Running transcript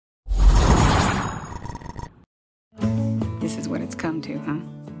This is what it's come to, huh?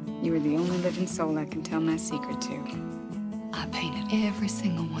 You were the only living soul I can tell my secret to. I painted every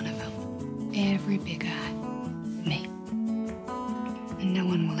single one of them. Every big eye. Me. And no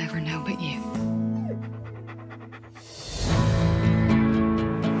one will ever know but you.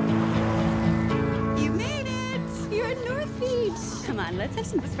 You made it! You're at North Beach. Come on, let's have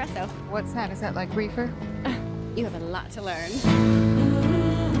some espresso. What's that? Is that like reefer? You have a lot to learn.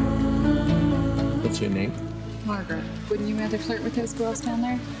 What's your name? Margaret. Wouldn't you rather flirt with those girls down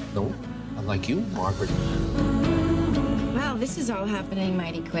there? No, I like you, Margaret. Well, this is all happening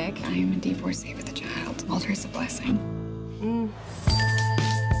mighty quick. I am a divorcee with a child. Walter's a blessing.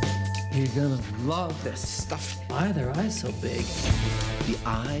 You're gonna love this stuff. Why are their eyes so big? The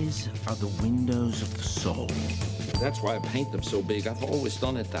eyes are the windows of the soul. That's why I paint them so big. I've always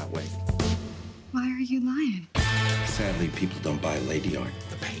done it that way. Why are you lying? Sadly, people don't buy lady art.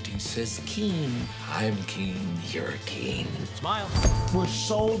 The painting says Keane. I'm Keane, you're Keane. Smile. We're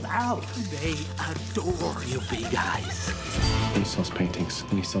sold out. They adore you big eyes. He sells paintings,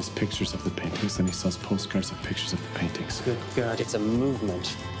 and he sells pictures of the paintings, and he sells postcards of pictures of the paintings. Good God, it's a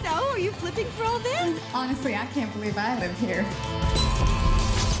movement. So, are you flipping for all this? Honestly, I can't believe I live here.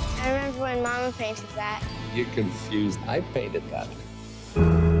 I remember when Mama painted that. You're confused. I painted that.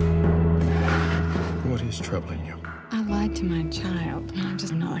 What is troubling you? I lied to my child. I'm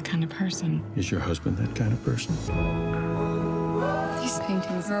just not that kind of person. Is your husband that kind of person? These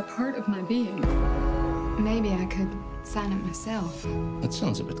paintings are a part of my being. Maybe I could sign it myself. That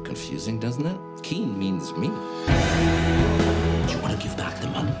sounds a bit confusing, doesn't it? Keane means me. Do you want to give back the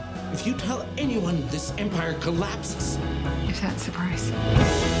money? If you tell anyone, this empire collapses. If that's the price.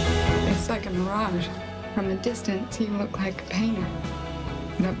 It's like a mirage. From a distance, you look like a painter.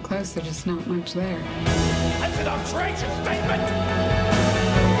 But up close, there's just not much there. That's an outrageous statement!